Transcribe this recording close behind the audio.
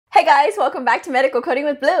Hi guys, welcome back to Medical Coding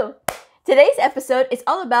with Blue. Today's episode is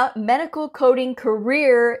all about medical coding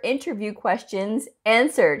career interview questions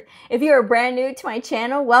answered. If you are brand new to my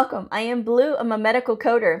channel, welcome. I am Blue, I'm a medical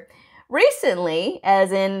coder. Recently,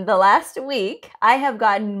 as in the last week, I have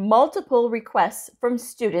gotten multiple requests from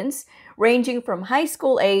students ranging from high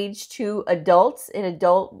school age to adults in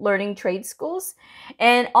adult learning trade schools,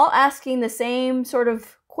 and all asking the same sort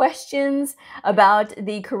of questions about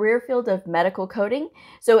the career field of medical coding.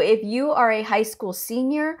 So if you are a high school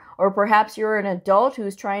senior, or perhaps you're an adult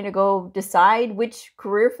who's trying to go decide which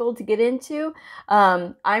career field to get into,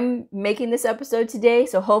 I'm making this episode today,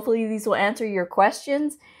 so hopefully these will answer your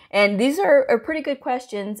questions. And these are pretty good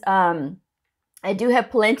questions. I do have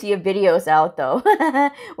plenty of videos out though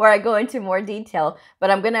where I go into more detail, but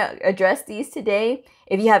I'm going to address these today.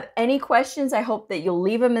 If you have any questions, I hope that you'll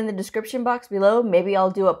leave them in the description box below. Maybe I'll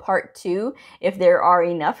do a part 2 if there are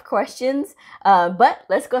enough questions, but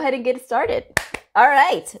let's go ahead and get started. All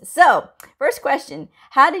right, so first question,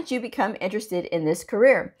 how did you become interested in this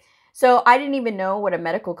career? So I didn't even know what a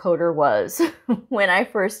medical coder was when I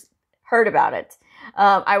first heard about it.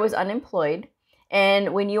 I was unemployed.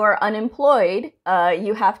 And when you are unemployed,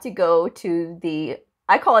 you have to go to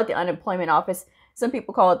I call it the unemployment office. Some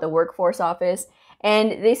people call it the workforce office.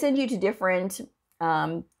 And they send you to different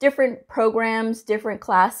programs, different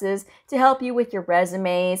classes to help you with your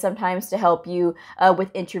resume, sometimes to help you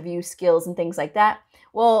with interview skills and things like that.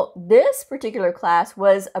 Well, this particular class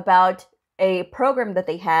was about a program that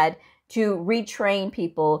they had to retrain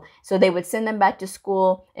people. So they would send them back to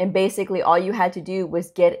school, and basically all you had to do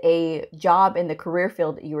was get a job in the career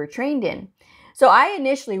field that you were trained in. So I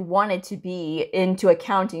initially wanted to be into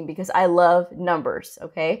accounting because I love numbers,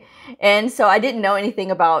 okay? And so I didn't know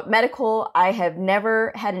anything about medical. I have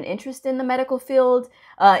never had an interest in the medical field.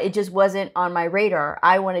 It just wasn't on my radar.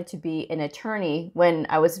 I wanted to be an attorney when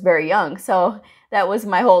I was very young. So that was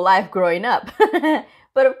my whole life growing up.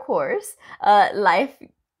 But of course, life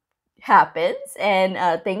happens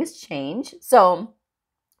and things change. So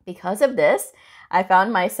because of this, I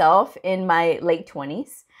found myself in my late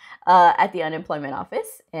 20s at the unemployment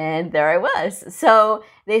office, and there I was. So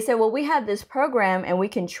they said, well, we have this program and we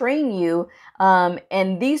can train you,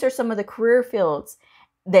 and these are some of the career fields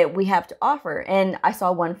that we have to offer. And I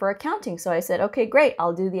saw one for accounting, so I said, okay, great,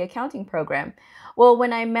 I'll do the accounting program. Well,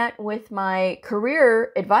 when I met with my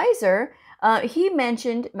career advisor, he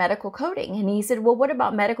mentioned medical coding, and he said, well, what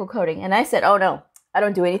about medical coding? And I said, oh no, I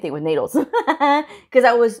don't do anything with needles, because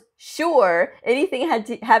I was sure anything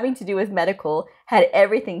having to do with medical had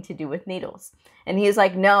everything to do with needles. And he was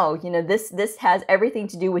like, no, you know, this has everything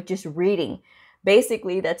to do with just reading.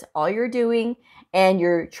 Basically, that's all you're doing, and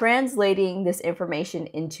you're translating this information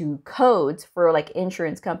into codes for like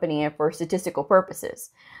insurance company and for statistical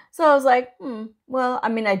purposes. So I was like, well, I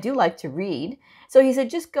mean, I do like to read. So he said,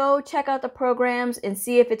 just go check out the programs and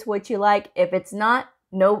see if it's what you like. If it's not,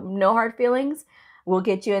 no hard feelings, we'll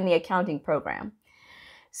get you in the accounting program.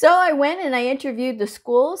 So I went and I interviewed the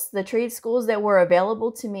schools, the trade schools that were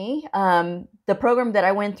available to me. The program that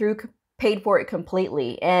I went through paid for it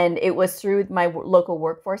completely, and it was through my local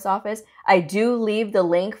workforce office. I do leave the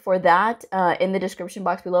link for that in the description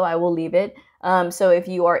box below. I will leave it. So if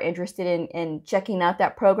you are interested in checking out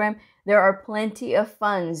that program, there are plenty of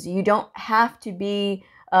funds. You don't have to be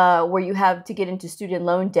where you have to get into student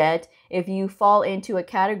loan debt if you fall into a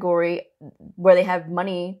category where they have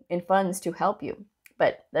money and funds to help you.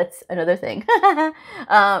 But that's another thing.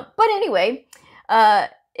 But anyway,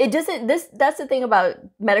 that's the thing about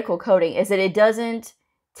medical coding, is that it doesn't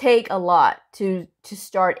take a lot to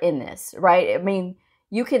start in this, right? I mean,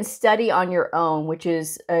 you can study on your own, which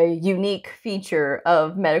is a unique feature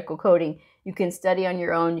of medical coding. You can study on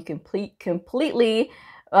your own. You can completely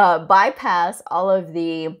bypass all of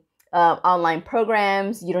the online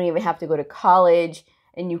programs. You don't even have to go to college,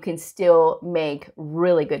 and you can still make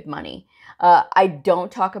really good money. I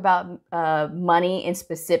don't talk about money in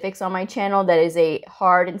specifics on my channel. That is a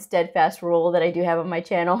hard and steadfast rule that I do have on my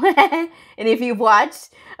channel. And if you've watched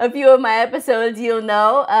a few of my episodes, you'll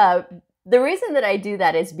know the reason that I do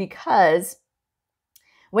that is because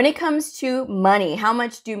when it comes to money, how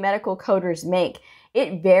much do medical coders make?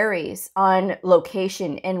 It varies on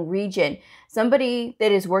location and region. Somebody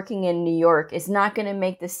that is working in New York is not going to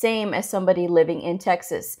make the same as somebody living in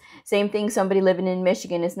Texas. Same thing, somebody living in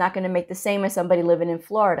Michigan is not going to make the same as somebody living in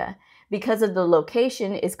Florida. Because of the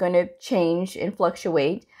location, it's going to change and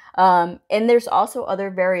fluctuate. And there's also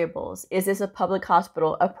other variables. Is this a public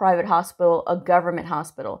hospital, a private hospital, a government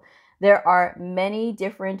hospital? There are many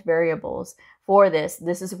different variables for this.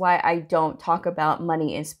 This is why I don't talk about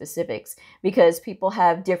money in specifics, because people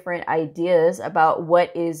have different ideas about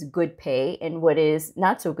what is good pay and what is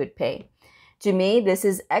not so good pay. To me, this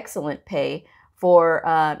is excellent pay for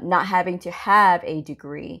not having to have a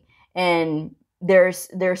degree. And there's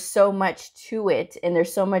so much to it, and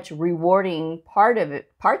there's so much rewarding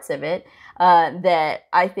parts of it that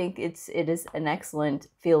I think it is an excellent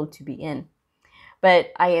field to be in.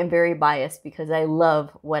 But I am very biased because I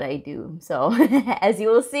love what I do. So as you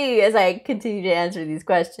will see as I continue to answer these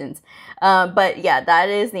questions. But yeah, that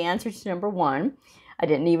is the answer to number 1. I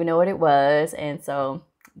didn't even know what it was. And so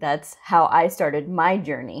that's how I started my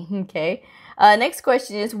journey. Okay. Next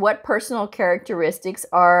question is, what personal characteristics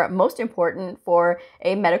are most important for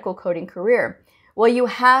a medical coding career? Well, you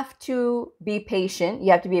have to be patient.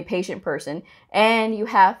 You have to be a patient person, and you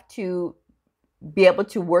have to be able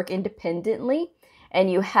to work independently, and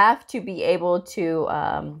you have to be able to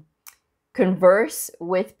converse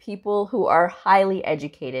with people who are highly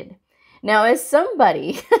educated. Now, as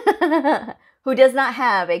somebody who does not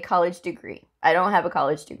have a college degree, I don't have a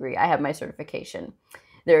college degree. I have my certification.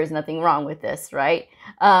 There is nothing wrong with this, right?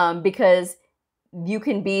 Because you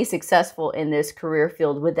can be successful in this career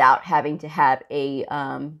field without having to have a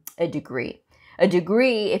degree. A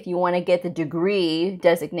degree, if you want to get the degree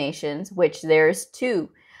designations, which there's 2.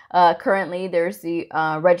 Currently, there's the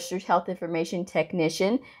Registered Health Information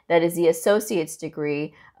Technician. That is the associate's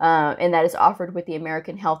degree, and that is offered with the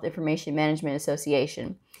American Health Information Management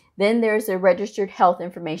Association. Then there's the Registered Health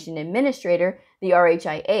Information Administrator, the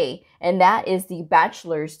RHIA, and that is the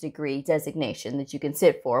bachelor's degree designation that you can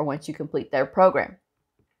sit for once you complete their program.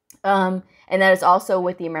 And that is also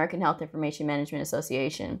with the American Health Information Management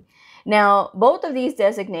Association. Now, both of these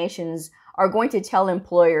designations are going to tell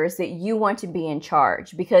employers that you want to be in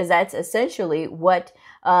charge, because that's essentially what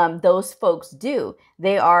those folks do.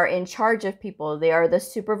 They are in charge of people. They are the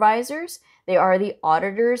supervisors. They are the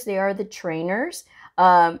auditors. They are the trainers.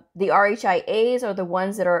 The RHIAs are the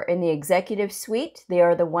ones that are in the executive suite. They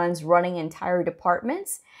are the ones running entire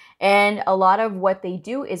departments. And a lot of what they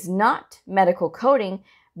do is not medical coding,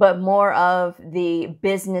 but more of the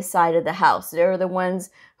business side of the house. They're the ones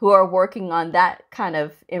who are working on that kind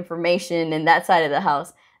of information and that side of the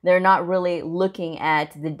house. They're not really looking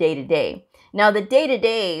at the day-to-day. Now, the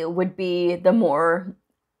day-to-day would be the more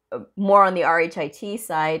on the RHIT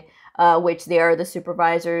side, which they are the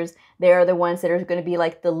supervisors. They are the ones that are going to be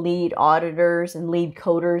like the lead auditors and lead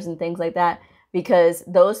coders and things like that, because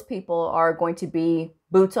those people are going to be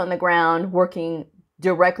boots on the ground working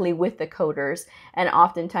directly with the coders, and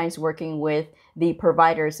oftentimes working with the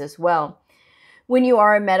providers as well. When you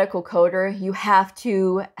are a medical coder, you have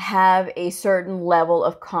to have a certain level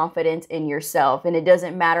of confidence in yourself, and it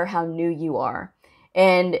doesn't matter how new you are.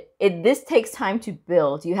 And this takes time to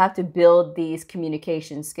build. You have to build these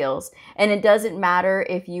communication skills. And it doesn't matter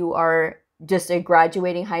if you are just a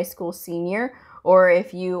graduating high school senior, or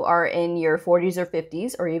if you are in your 40s or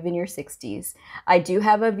 50s, or even your 60s. I do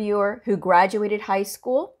have a viewer who graduated high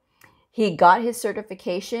school. He got his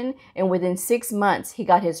certification, and within 6 months, he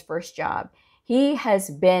got his first job. He has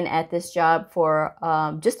been at this job for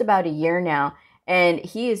just about a year now, and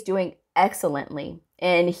he is doing excellently.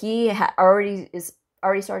 And he is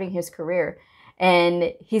already starting his career,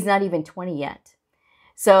 and he's not even 20 yet.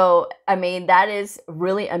 So, I mean, that is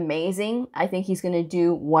really amazing. I think he's going to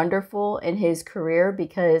do wonderful in his career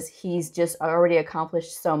because he's just already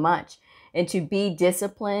accomplished so much. And to be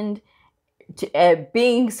disciplined,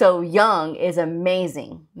 being so young is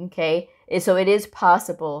amazing. Okay, so it is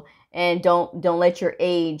possible. And don't let your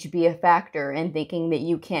age be a factor in thinking that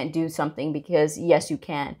you can't do something, because yes, you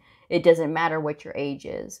can. It doesn't matter what your age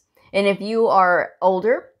is. And if you are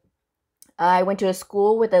older, I went to a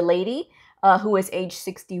school with a lady who is age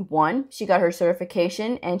 61. She got her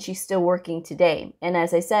certification, and she's still working today. And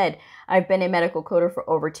as I said, I've been a medical coder for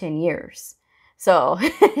over 10 years. So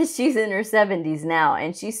she's in her 70s now,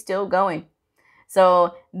 and she's still going.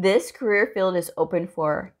 So this career field is open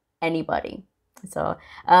for anybody. So,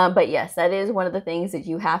 but yes, that is one of the things that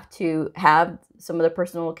you have to have, some of the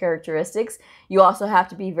personal characteristics. You also have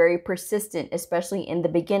to be very persistent, especially in the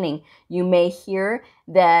beginning. You may hear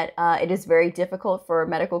that it is very difficult for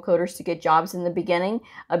medical coders to get jobs in the beginning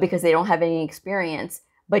because they don't have any experience.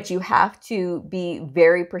 But you have to be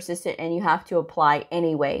very persistent, and you have to apply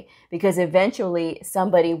anyway, because eventually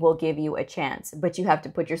somebody will give you a chance. But you have to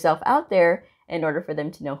put yourself out there in order for them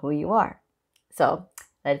to know who you are. So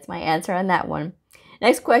that's my answer on that one.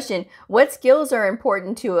 Next question, what skills are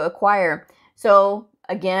important to acquire? So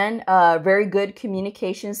again, very good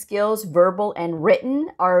communication skills, verbal and written,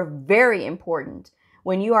 are very important.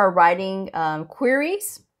 When you are writing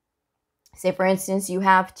queries, Say, for instance, you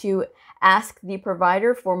have to ask the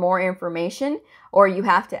provider for more information, or you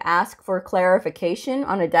have to ask for clarification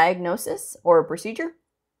on a diagnosis or a procedure.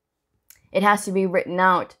 It has to be written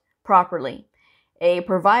out properly. A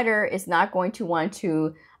provider is not going to want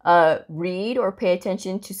to read or pay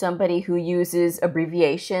attention to somebody who uses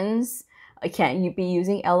abbreviations. Can't be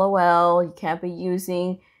using LOL. You can't be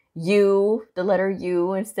using U, the letter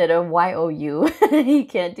U, instead of YOU. You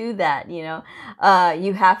can't do that, you know.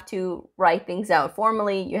 You have to write things out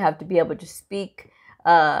formally. You have to be able to speak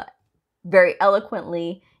very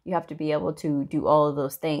eloquently. You have to be able to do all of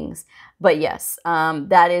those things. But yes,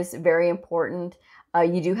 that is very important.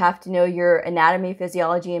 You do have to know your anatomy,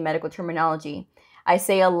 physiology, and medical terminology. I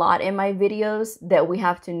say a lot in my videos that we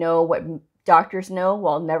have to know what doctors know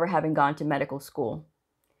while never having gone to medical school.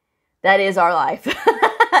 That is our life.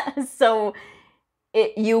 So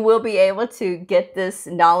you will be able to get this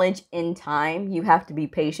knowledge in time. You have to be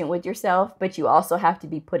patient with yourself, but you also have to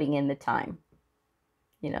be putting in the time.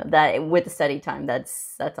 You know, that with the study time,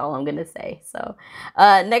 that's all I'm going to say. So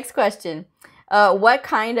next question. What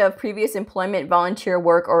kind of previous employment, volunteer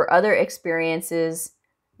work, or other experiences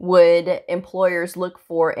would employers look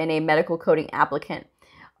for in a medical coding applicant?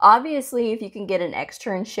 Obviously, if you can get an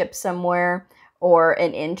externship somewhere or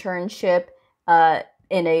an internship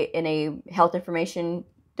in a health information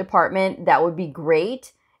department, that would be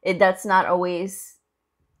great. That's not always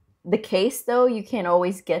the case, though. You can't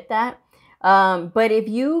always get that. But if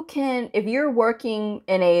you're working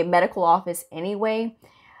in a medical office anyway,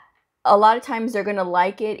 a lot of times they're going to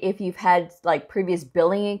like it if you've had like previous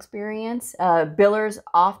billing experience. Medical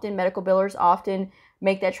billers often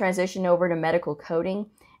make that transition over to medical coding,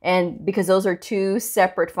 and because those are two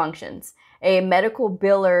separate functions. A medical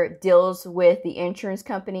biller deals with the insurance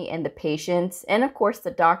company and the patients, and of course the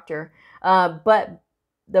doctor. But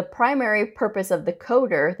the primary purpose of the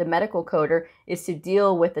coder, the medical coder, is to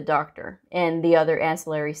deal with the doctor and the other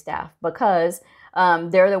ancillary staff, because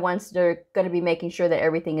they're the ones that are going to be making sure that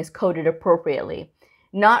everything is coded appropriately.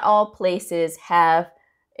 Not all places have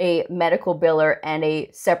a medical biller and a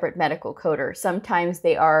separate medical coder. Sometimes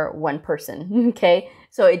they are one person, okay?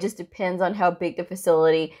 So it just depends on how big the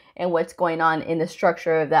facility and what's going on in the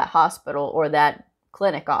structure of that hospital or that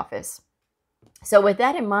clinic office. So with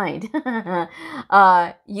that in mind,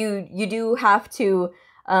 you do have to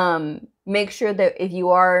make sure that if you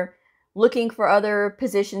are looking for other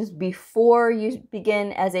positions before you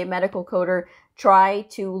begin as a medical coder, try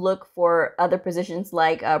to look for other positions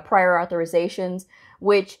like prior authorizations,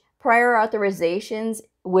 which prior authorizations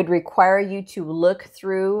would require you to look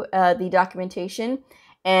through the documentation.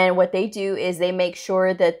 And what they do is they make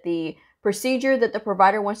sure that the procedure that the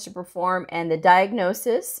provider wants to perform and the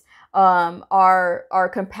diagnosis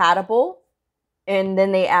are compatible. And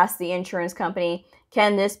then they ask the insurance company,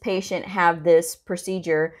 can this patient have this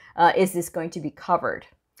procedure? Is this going to be covered?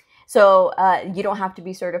 So you don't have to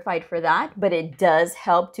be certified for that, but it does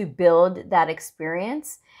help to build that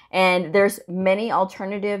experience. And there's many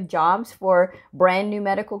alternative jobs for brand new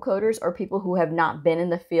medical coders or people who have not been in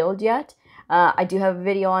the field yet. I do have a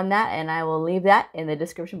video on that, and I will leave that in the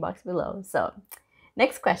description box below. So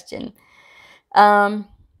next question. Let's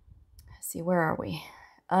see, where are we?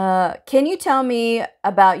 Can you tell me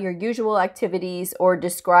about your usual activities or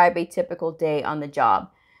describe a typical day on the job?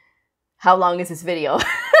 How long is this video?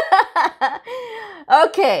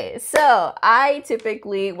 Okay, so I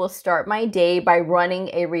typically will start my day by running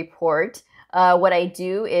a report. What I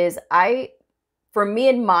do is for me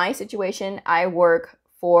in my situation, I work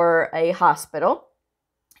for a hospital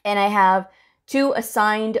and I have 2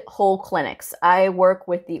 assigned whole clinics. I work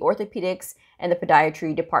with the orthopedics and the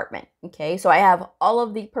podiatry department. Okay, so I have all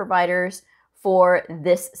of the providers for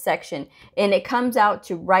this section, and it comes out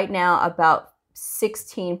to right now about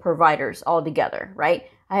 16 providers altogether, right?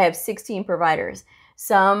 I have 16 providers.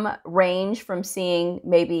 Some range from seeing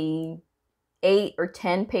maybe 8 or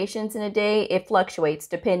 10 patients in a day. It fluctuates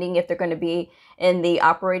depending if they're going to be in the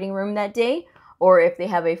operating room that day or if they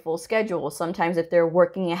have a full schedule. Sometimes if they're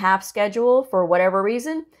working a half schedule for whatever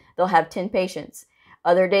reason, they'll have 10 patients.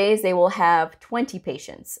 Other days they will have 20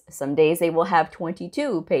 patients. Some days they will have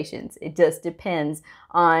 22 patients. It just depends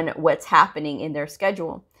on what's happening in their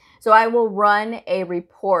schedule. So I will run a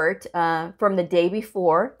report from the day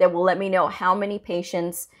before that will let me know how many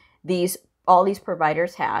patients all these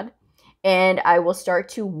providers had. And I will start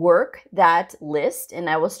to work that list, and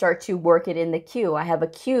I will start to work it in the queue. I have a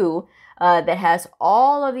queue that has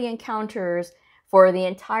all of the encounters for the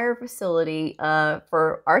entire facility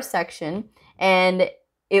for our section, and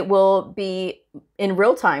it will be in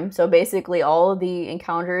real time. So basically all of the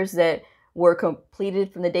encounters that were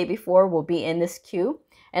completed from the day before will be in this queue.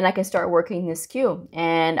 and I can start working this queue.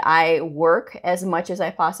 And I work as much as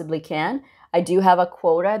I possibly can. I do have a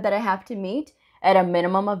quota that I have to meet at a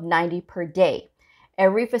minimum of 90 per day.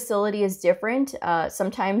 Every facility is different.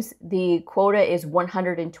 Sometimes the quota is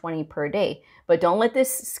 120 per day, but don't let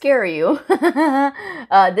this scare you.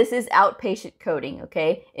 This is outpatient coding,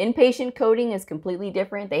 okay? Inpatient coding is completely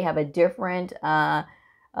different. They have a different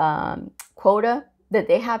quota that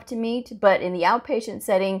they have to meet, but in the outpatient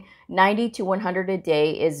setting, 90 to 100 a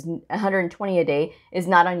day is 120 a day is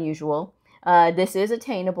not unusual. This is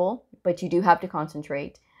attainable, but you do have to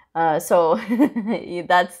concentrate. So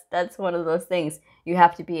that's one of those things. You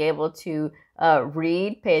have to be able to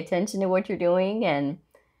read, pay attention to what you're doing, and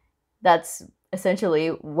that's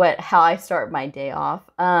essentially how I start my day off.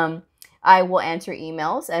 I will answer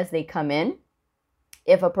emails as they come in.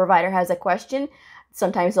 If a provider has a question,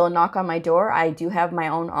 sometimes they'll knock on my door. I do have my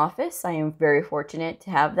own office. I am very fortunate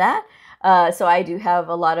to have that. So I do have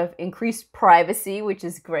a lot of increased privacy, which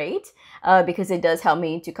is great because it does help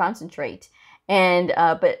me to concentrate. And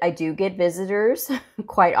but I do get visitors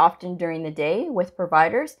quite often during the day with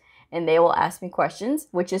providers, and they will ask me questions,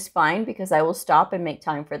 which is fine because I will stop and make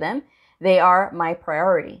time for them. They are my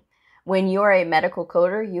priority. When you are a medical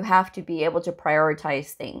coder, you have to be able to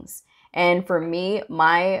prioritize things. And for me,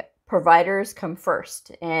 my providers come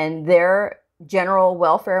first, and their general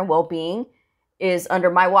welfare and well-being is under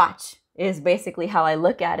my watch, is basically how I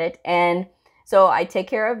look at it. And so I take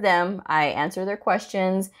care of them. I answer their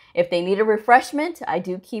questions. If they need a refreshment, I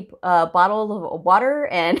do keep bottles of water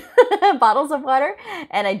and bottles of water,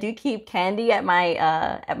 and I do keep candy at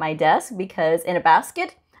my desk because in a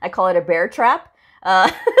basket. I call it a bear trap.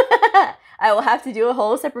 I will have to do a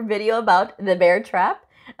whole separate video about the bear trap.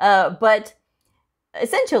 But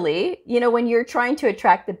essentially, you know, when you're trying to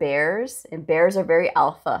attract the bears, and bears are very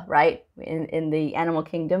alpha, right? In the animal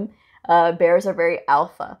kingdom, bears are very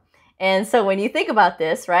alpha. And so when you think about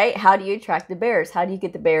this, right, how do you attract the bears? How do you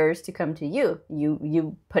get the bears to come to you?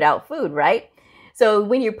 You put out food, right? So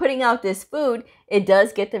when you're putting out this food, it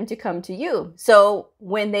does get them to come to you. So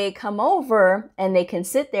when they come over and they can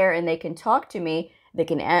sit there and they can talk to me, I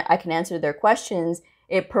can answer their questions.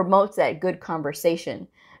 It promotes that good conversation.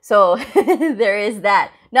 So there is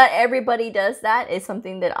that. Not everybody does that. It's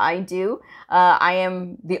something that I do. I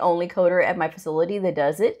am the only coder at my facility that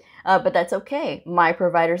does it, but that's okay. My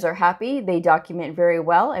providers are happy. They document very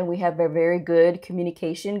well, and we have a very good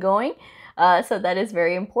communication going. So that is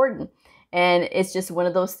very important. And it's just one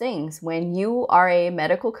of those things. When you are a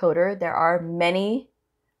medical coder, there are many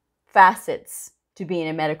facets to being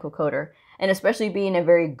a medical coder, and especially being a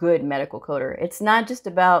very good medical coder. It's not just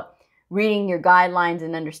about reading your guidelines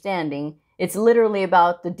and understanding. It's literally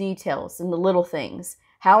about the details and the little things.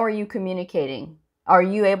 How are you communicating? Are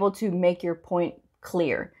you able to make your point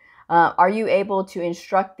clear? Are you able to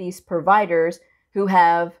instruct these providers who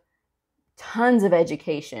have tons of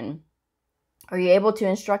education? Are you able to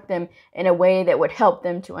instruct them in a way that would help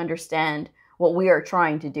them to understand what we are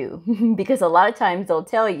trying to do? Because a lot of times they'll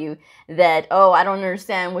tell you that, oh, I don't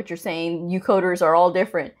understand what you're saying. You coders are all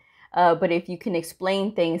different. But if you can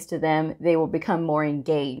explain things to them, they will become more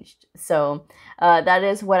engaged. So that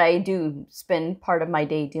is what I do spend part of my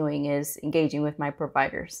day doing, is engaging with my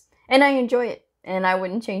providers. And I enjoy it, and I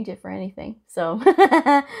wouldn't change it for anything. So,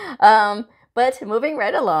 but moving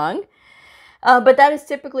right along. But that is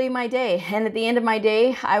typically my day. And at the end of my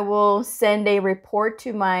day, I will send a report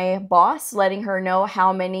to my boss, letting her know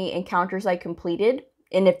how many encounters I completed,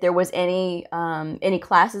 and if there was any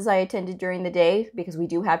classes I attended during the day, because we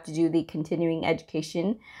do have to do the continuing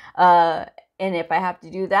education. And if I have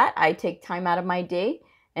to do that, I take time out of my day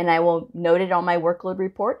and I will note it on my workload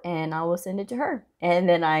report, and I will send it to her. And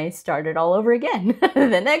then I start it all over again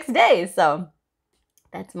the next day. So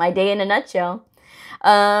that's my day in a nutshell.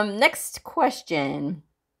 Next question.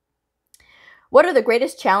 What are the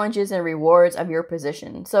greatest challenges and rewards of your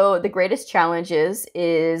position? So the greatest challenges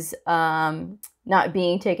is not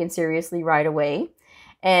being taken seriously right away,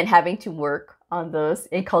 and having to work on those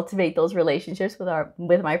and cultivate those relationships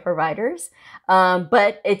with my providers.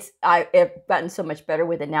 But I've gotten so much better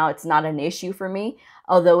with it now. It's not an issue for me,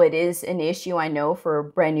 although it is an issue, I know, for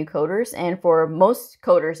brand new coders and for most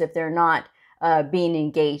coders if they're not being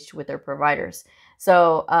engaged with their providers.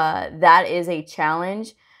 So that is a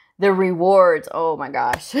challenge. The rewards, oh my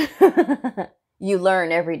gosh, you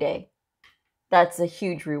learn every day. That's a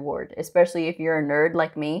huge reward, especially if you're a nerd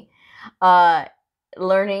like me.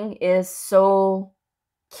 Learning is so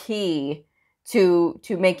key to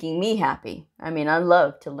making me happy. I mean, I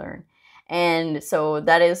love to learn. And so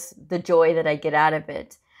that is the joy that I get out of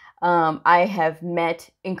it. I have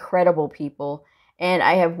met incredible people, And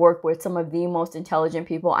I have worked with some of the most intelligent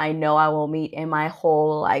people I know I will meet in my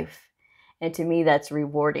whole life. And to me, that's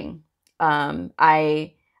rewarding.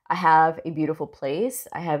 I have a beautiful place.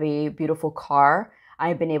 I have a beautiful car.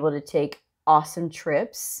 I've been able to take awesome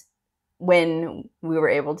trips when we were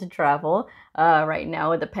able to travel. Right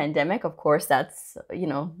now with the pandemic, of course, that's, you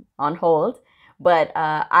know, on hold. But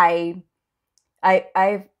I've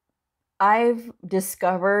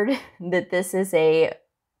discovered that this is a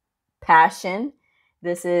passion.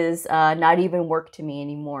 This is not even work to me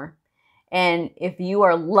anymore. And if you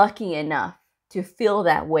are lucky enough to feel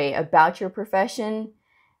that way about your profession,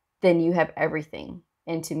 then you have everything.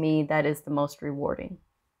 And to me, that is the most rewarding.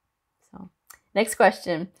 So, next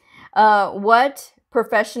question. What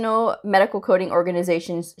professional medical coding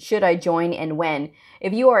organizations should I join and when?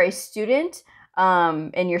 If you are a student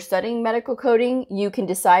and you're studying medical coding, you can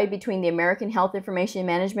decide between the American Health Information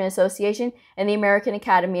Management Association and the American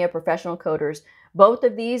Academy of Professional Coders. Both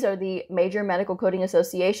of these are the major medical coding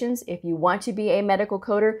associations. If you want to be a medical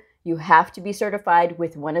coder, you have to be certified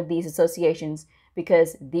with one of these associations,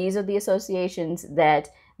 because these are the associations that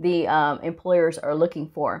the employers are looking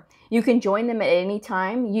for. You can join them at any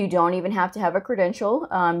time. You don't even have to have a credential.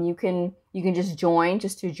 You can just join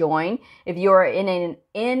just to join. If you're in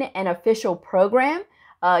an official program,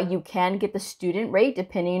 you can get the student rate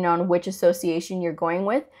depending on which association you're going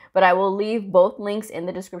with. But I will leave both links in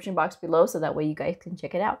the description box below so that way you guys can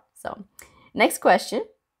check it out. So, next question.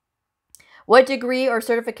 What degree or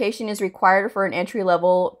certification is required for an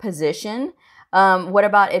entry-level position? What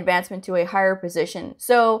about advancement to a higher position?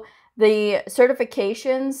 So the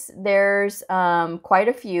certifications, there's quite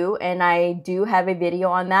a few, and I do have a video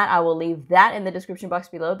on that. I will leave that in the description box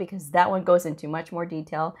below because that one goes into much more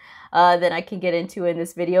detail than I can get into in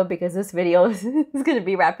this video, because this video is going to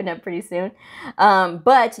be wrapping up pretty soon.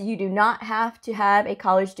 But you do not have to have a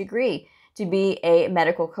college degree to be a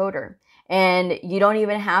medical coder. And you don't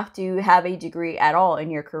even have to have a degree at all in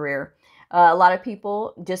your career. A lot of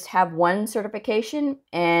people just have one certification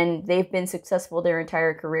and they've been successful their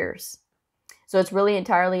entire careers. So it's really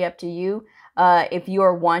entirely up to you. If you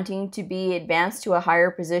are wanting to be advanced to a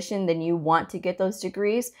higher position, then you want to get those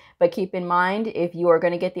degrees. But keep in mind, if you are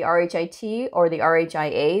going to get the RHIT or the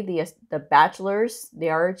RHIA, the bachelor's, the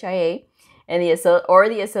RHIA, and the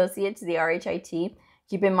associates, the RHIT,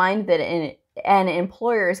 keep in mind that an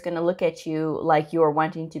employer is going to look at you like you are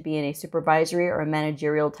wanting to be in a supervisory or a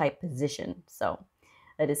managerial type position. So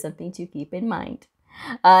that is something to keep in mind.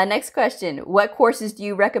 Next question. What courses do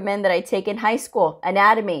you recommend that I take in high school?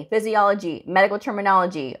 Anatomy, physiology, medical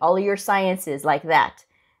terminology, all of your sciences like that.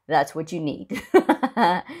 That's what you need.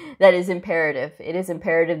 That is imperative. It is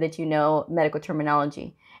imperative that you know medical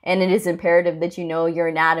terminology. And it is imperative that you know your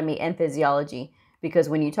anatomy and physiology. Because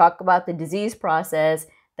when you talk about the disease process,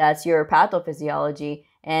 that's your pathophysiology,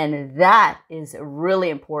 and that is really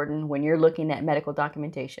important when you're looking at medical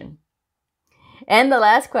documentation. And the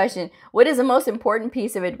last question, what is the most important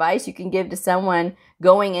piece of advice you can give to someone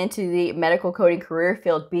going into the medical coding career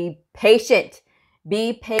field? Be patient.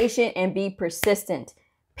 Be patient and be persistent.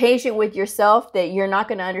 Patient with yourself that you're not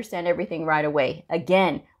going to understand everything right away.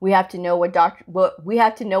 Again, we have to know what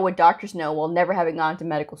doctors know while never having gone to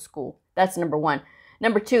medical school. That's number one.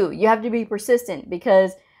 Number two, you have to be persistent,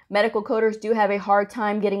 because medical coders do have a hard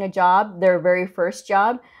time getting a job, their very first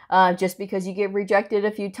job. Just because you get rejected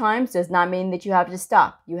a few times does not mean that you have to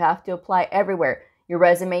stop. You have to apply everywhere. Your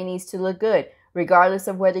resume needs to look good, regardless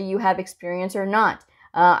of whether you have experience or not.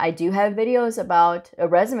 I do have videos about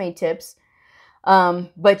resume tips,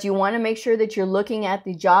 but you want to make sure that you're looking at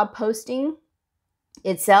the job posting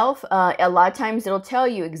itself. A lot of times it'll tell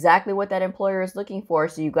you exactly what that employer is looking for.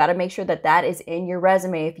 So you got to make sure that that is in your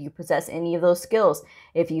resume if you possess any of those skills.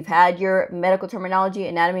 If you've had your medical terminology,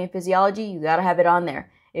 anatomy, and physiology, you got to have it on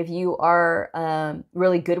there. If you are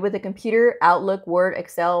really good with a computer, Outlook, Word,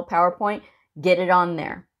 Excel, PowerPoint, get it on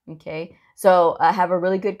there. Okay. So have a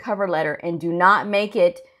really good cover letter, and do not make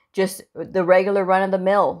it just the regular run of the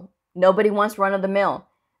mill. Nobody wants run of the mill.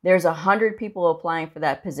 There's 100 people applying for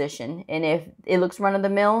that position. And if it looks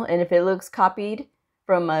run-of-the-mill, and if it looks copied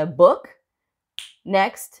from a book,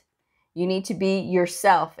 next, you need to be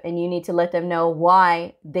yourself, and you need to let them know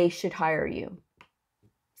why they should hire you.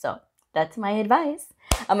 So that's my advice.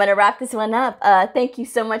 I'm going to wrap this one up. Thank you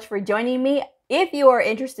so much for joining me. If you are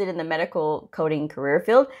interested in the medical coding career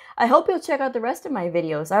field, I hope you'll check out the rest of my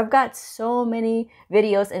videos. I've got so many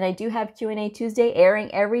videos, and I do have Q&A Tuesday airing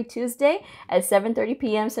every Tuesday at 7:30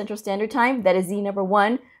 p.m. Central Standard Time. That is the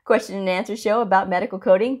 #1 question and answer show about medical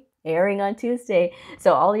coding airing on Tuesday.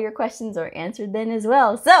 So all of your questions are answered then as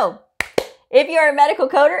well. So If you're a medical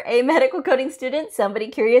coder, a medical coding student, somebody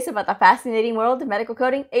curious about the fascinating world of medical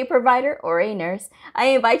coding, a provider, or a nurse, I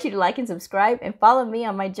invite you to like and subscribe and follow me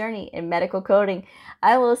on my journey in medical coding.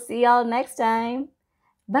 I will see y'all next time.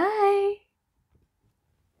 Bye!